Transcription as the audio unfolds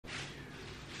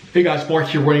Hey guys, Mark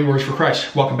here, Reigning Warriors for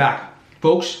Christ. Welcome back.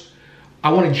 Folks,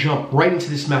 I want to jump right into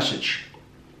this message.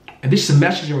 And this is a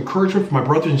message of encouragement for my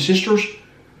brothers and sisters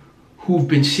who've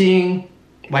been seeing,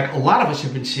 like a lot of us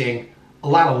have been seeing, a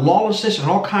lot of lawlessness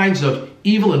and all kinds of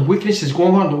evil and wickedness is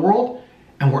going on in the world.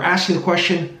 And we're asking the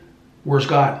question, where's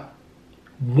God?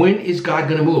 When is God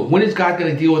going to move? When is God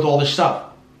going to deal with all this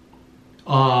stuff?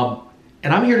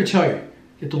 And I'm here to tell you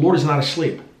that the Lord is not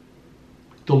asleep.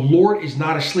 The Lord is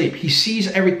not asleep. He sees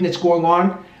everything that's going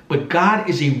on, but God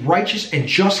is a righteous and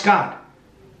just God.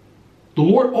 The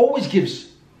Lord always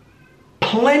gives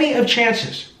plenty of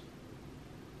chances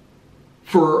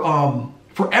for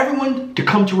everyone to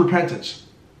come to repentance.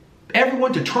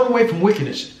 Everyone to turn away from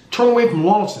wickedness, turn away from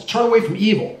lawlessness, turn away from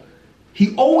evil.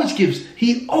 He always gives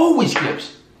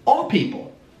all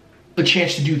people a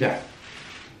chance to do that.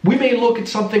 We may look at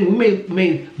something, we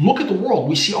may look at the world.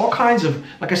 We see all kinds of,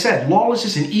 like I said,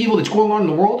 lawlessness and evil that's going on in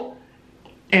the world.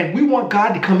 And we want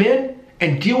God to come in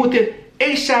and deal with it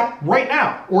ASAP right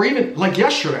now, or even like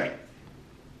yesterday.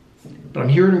 But I'm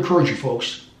here to encourage you,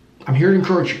 folks. I'm here to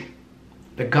encourage you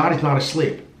that God is not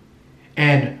asleep.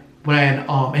 And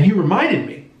and he reminded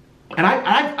me, and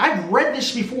I've read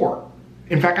this before.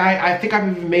 In fact, I think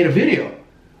I've even made a video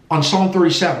on Psalm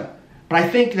 37. But I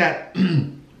think that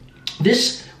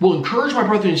this will encourage my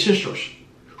brothers and sisters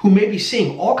who may be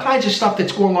seeing all kinds of stuff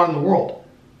that's going on in the world.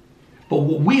 But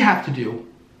what we have to do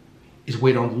is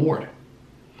wait on the Lord.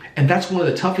 And that's one of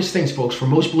the toughest things, folks, for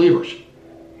most believers,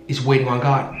 is waiting on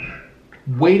God.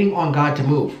 Waiting on God to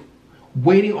move.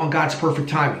 Waiting on God's perfect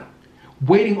timing.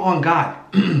 Waiting on God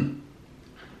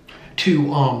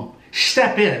to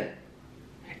step in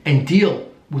and deal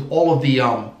with all of the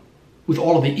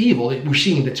evil that we're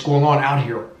seeing that's going on out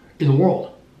here in the world.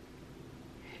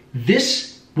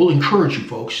 This will encourage you,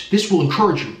 folks. This will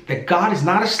encourage you that God is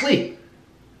not asleep.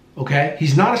 Okay?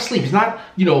 He's not asleep. He's not,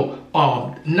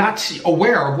 not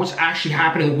aware of what's actually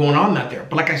happening and going on out there.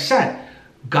 But like I said,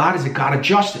 God is a God of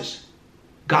justice.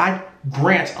 God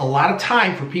grants a lot of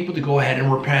time for people to go ahead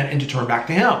and repent and to turn back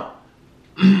to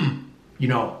Him.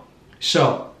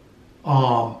 So,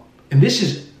 and this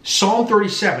is Psalm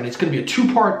 37. It's going to be a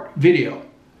two-part video.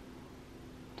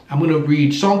 I'm going to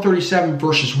read Psalm 37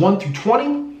 verses 1 through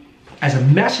 20 as a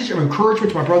message of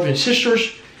encouragement to my brothers and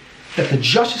sisters that the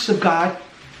justice of God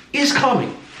is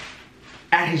coming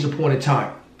at His appointed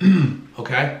time.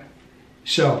 Okay?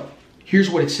 So, here's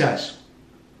what it says.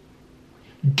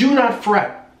 Do not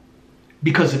fret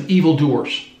because of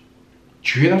evildoers.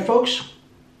 Did you hear that, folks?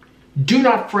 Do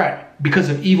not fret because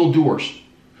of evildoers,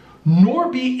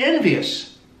 nor be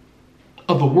envious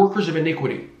of the workers of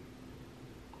iniquity.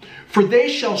 For they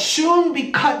shall soon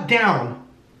be cut down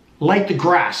like the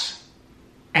grass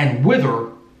and wither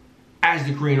as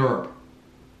the green herb.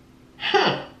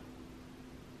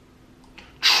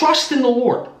 Trust in the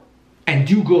Lord and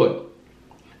do good.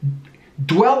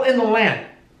 Dwell in the land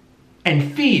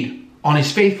and feed on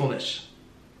His faithfulness.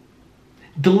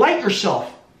 Delight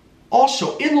yourself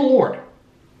also in the Lord,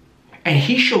 and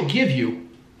He shall give you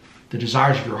the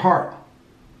desires of your heart.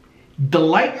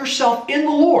 Delight yourself in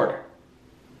the Lord,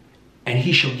 and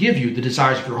He shall give you the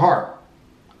desires of your heart.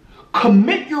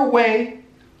 Commit your way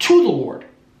to the Lord.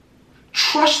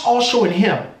 Trust also in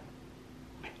Him,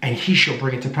 and He shall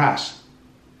bring it to pass.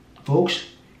 Folks,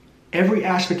 every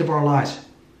aspect of our lives,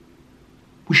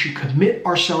 we should commit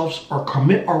ourselves or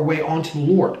commit our way onto the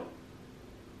Lord.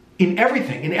 In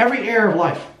everything, in every area of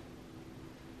life,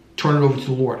 turn it over to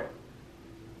the Lord.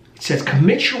 It says,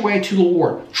 commit your way to the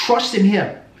Lord. Trust in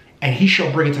Him, and He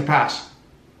shall bring it to pass.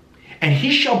 And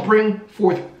He shall bring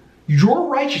forth your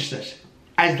righteousness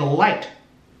as the light,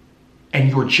 and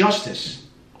your justice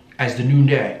as the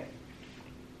noonday.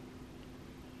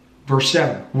 Verse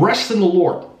 7, rest in the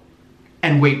Lord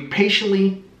and wait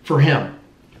patiently for Him.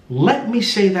 Let me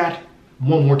say that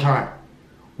one more time.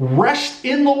 Rest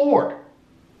in the Lord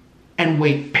and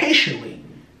wait patiently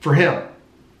for Him.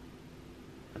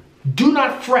 Do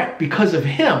not fret because of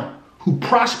him who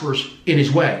prospers in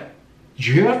his way. Did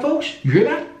you hear that, folks? You hear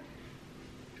that?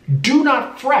 Do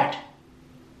not fret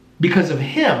because of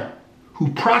him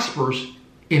who prospers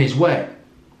in his way.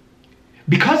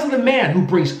 Because of the man who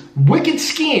brings wicked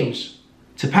schemes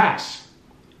to pass.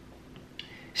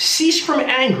 Cease from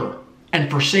anger and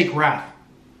forsake wrath.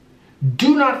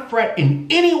 Do not fret in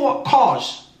any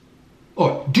cause,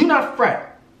 or do not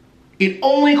fret. It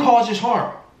only causes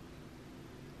harm.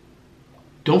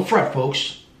 Don't fret,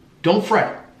 folks. Don't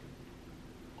fret.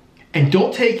 And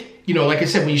don't take, like I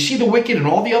said, when you see the wicked and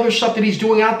all the other stuff that he's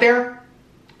doing out there,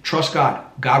 trust God.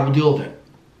 God will deal with it.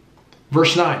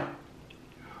 Verse 9.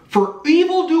 For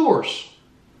evildoers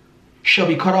shall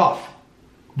be cut off.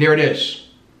 There it is.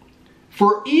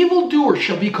 For evildoers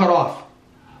shall be cut off,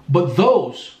 but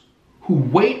those who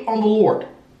wait on the Lord,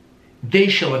 they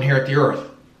shall inherit the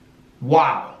earth.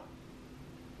 Wow.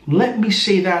 Let me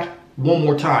say that one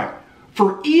more time.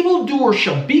 For evildoers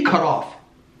shall be cut off,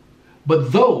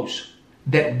 but those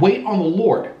that wait on the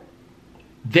Lord,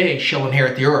 they shall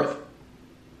inherit the earth.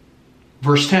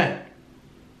 Verse 10.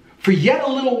 For yet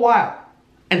a little while,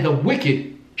 and the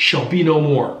wicked shall be no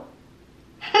more.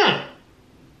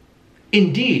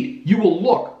 Indeed, you will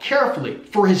look carefully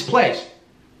for his place,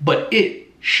 but it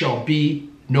shall be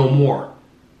no more.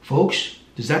 Folks,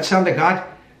 does that sound that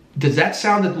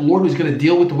the Lord is going to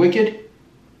deal with the wicked?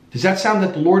 Does that sound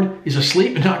that the Lord is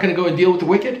asleep and not going to go and deal with the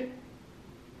wicked?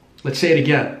 Let's say it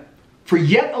again. For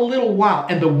yet a little while,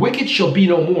 and the wicked shall be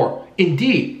no more.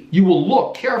 Indeed, you will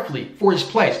look carefully for his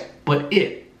place, but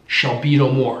it shall be no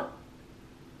more.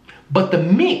 But the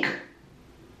meek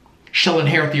shall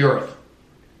inherit the earth.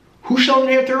 Who shall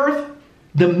inherit the earth?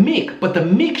 The meek. But the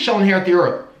meek shall inherit the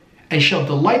earth, and shall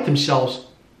delight themselves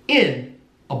in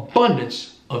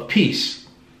abundance of peace.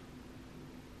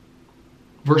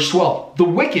 Verse 12. The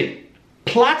wicked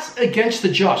plots against the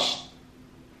just.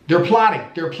 They're plotting.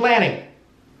 They're planning.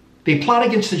 They plot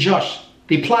against the just.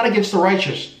 They plot against the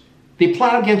righteous. They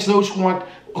plot against those who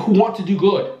want to do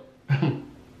good.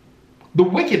 The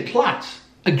wicked plots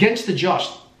against the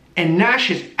just and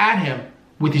gnashes at him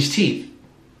with his teeth.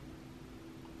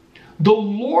 The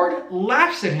Lord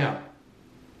laughs at him.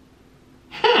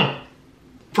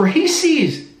 For he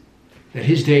sees that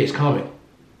his day is coming.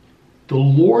 The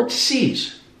Lord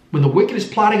sees when the wicked is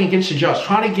plotting against the just,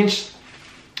 trying against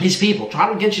his people,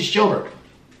 trying against his children.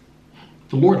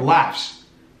 The Lord laughs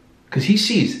because he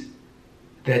sees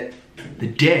that the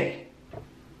day,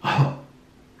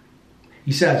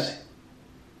 he says,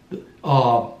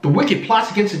 the wicked plots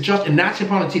against the just and gnashes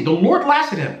upon his teeth. The Lord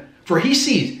laughs at him, for he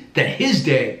sees that his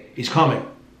day is coming.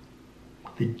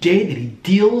 The day that he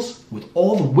deals with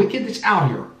all the wicked that's out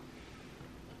here.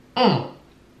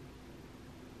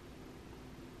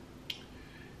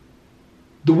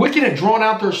 The wicked have drawn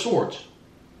out their swords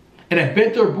and have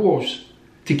bent their bows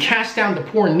to cast down the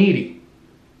poor and needy,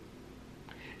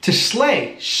 to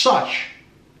slay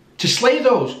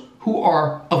those who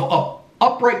are of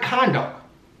upright conduct.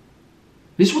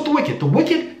 This is what the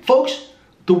wicked, folks,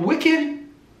 the wicked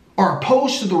are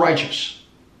opposed to the righteous.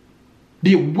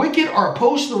 The wicked are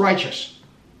opposed to the righteous.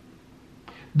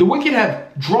 The wicked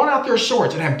have drawn out their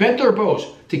swords and have bent their bows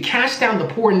to cast down the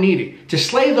poor and needy, to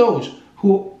slay those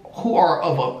who are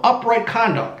of an upright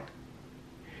conduct.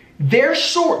 Their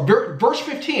sword, verse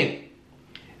 15,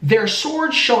 their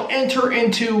sword shall enter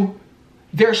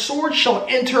their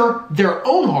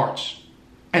own hearts,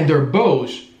 and their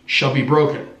bows shall be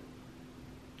broken.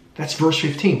 That's verse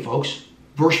 15, folks.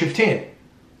 Verse 15.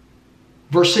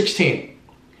 Verse 16.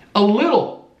 A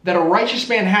little that a righteous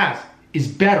man has is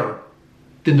better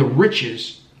than the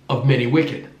riches of many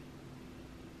wicked.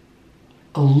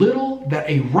 A little that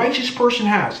a righteous person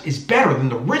has is better than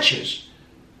the riches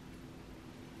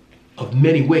of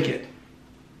many wicked.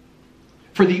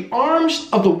 For the arms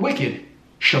of the wicked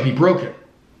shall be broken,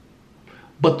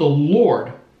 but the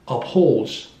Lord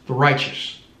upholds the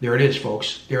righteous. There it is,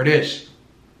 folks. There it is.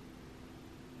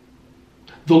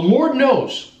 The Lord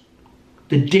knows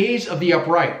the days of the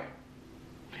upright,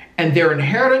 and their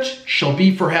inheritance shall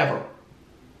be forever.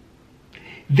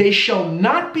 They shall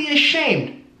not be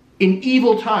ashamed in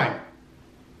evil time,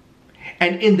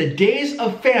 and in the days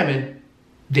of famine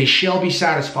they shall be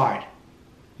satisfied.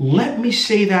 Let me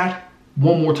say that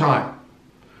one more time.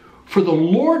 For the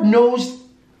Lord knows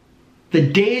the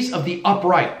days of the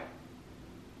upright,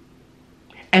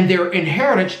 and their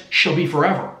inheritance shall be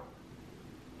forever.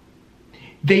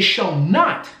 They shall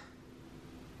not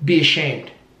be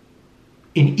ashamed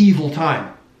in evil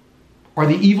time. Are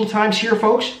the evil times here,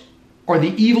 folks? Are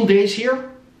the evil days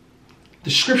here?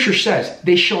 The scripture says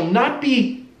they shall not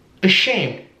be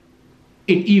ashamed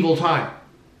in evil time.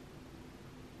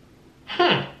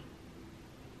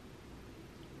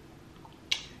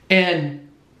 And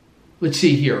let's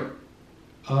see here.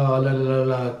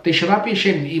 They shall not be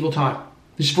ashamed in evil time.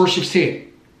 This is verse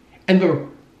 16. And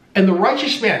the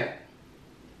righteous man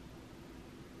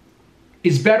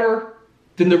is better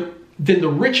than the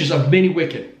riches of many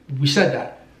wicked. We said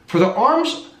that. For the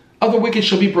arms of the wicked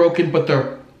shall be broken, but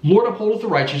the Lord upholdeth the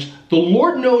righteous. The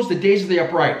Lord knows the days of the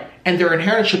upright, and their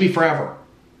inheritance shall be forever.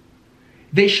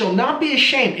 They shall not be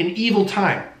ashamed in evil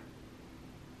time.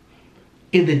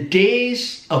 In the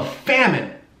days of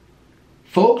famine.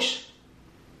 Folks,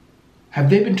 have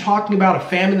they been talking about a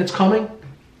famine that's coming?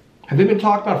 Have they been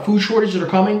talking about food shortages that are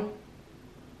coming?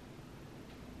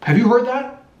 Have you heard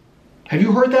that? Have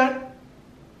you heard that?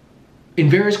 in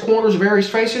various corners, various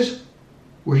faces,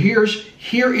 where here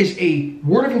is a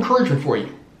word of encouragement for you.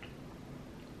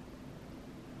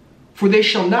 For they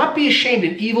shall not be ashamed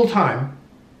in evil time,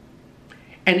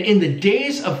 and in the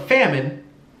days of famine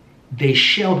they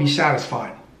shall be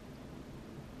satisfied.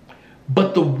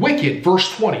 But the wicked,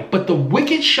 verse 20, but the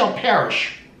wicked shall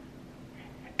perish,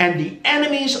 and the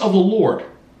enemies of the Lord,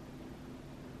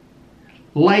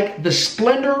 like the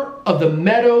splendor of the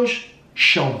meadows,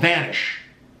 shall vanish.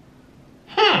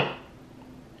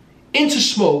 Into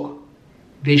smoke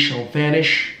they shall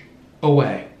vanish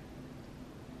away.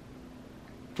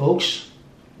 Folks,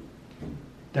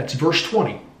 that's verse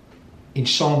 20 in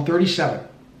Psalm 37.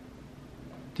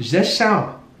 Does that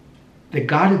sound that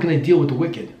God is going to deal with the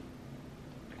wicked?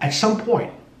 At some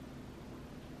point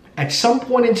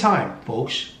in time,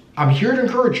 folks, I'm here to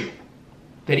encourage you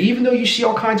that even though you see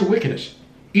all kinds of wickedness,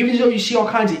 even though you see all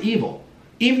kinds of evil,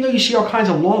 even though you see all kinds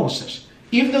of lawlessness,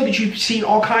 even though that you've seen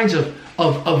all kinds of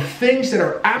things that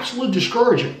are absolutely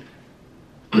discouraging,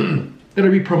 that are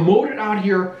being promoted out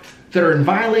here that are in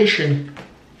violation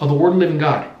of the word of the living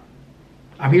God,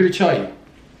 I'm here to tell you,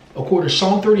 according to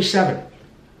Psalm 37,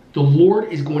 the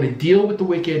Lord is going to deal with the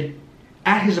wicked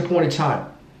at his appointed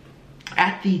time,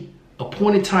 at the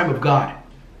appointed time of God.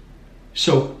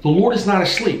 So the Lord is not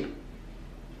asleep.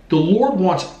 The Lord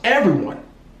wants everyone,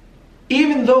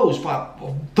 even those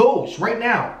right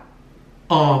now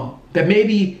that may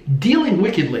be dealing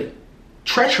wickedly,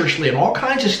 treacherously, and all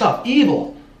kinds of stuff,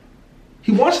 evil.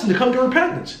 He wants them to come to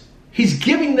repentance. He's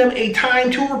giving them a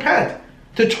time to repent,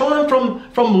 to turn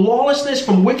from lawlessness,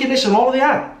 from wickedness, and all of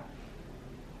that.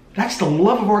 That's the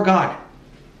love of our God.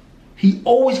 He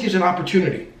always gives an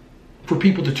opportunity for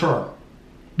people to turn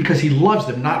because he loves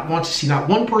them, wants to see not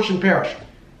one person perish.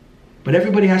 But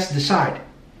everybody has to decide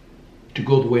to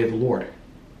go the way of the Lord.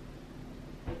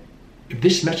 If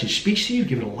this message speaks to you,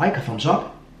 give it a like, a thumbs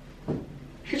up.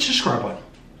 Hit the subscribe button.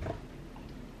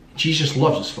 Jesus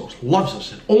loves us, folks. Loves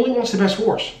us and only wants the best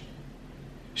for us.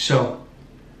 So,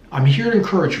 I'm here to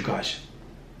encourage you guys.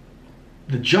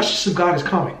 The justice of God is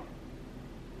coming.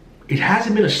 It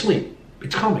hasn't been asleep.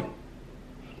 It's coming.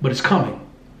 But it's coming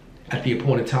at the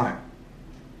appointed time.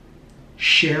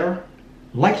 Share,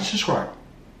 like, and subscribe.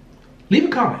 Leave a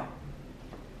comment.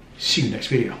 See you next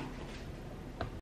video.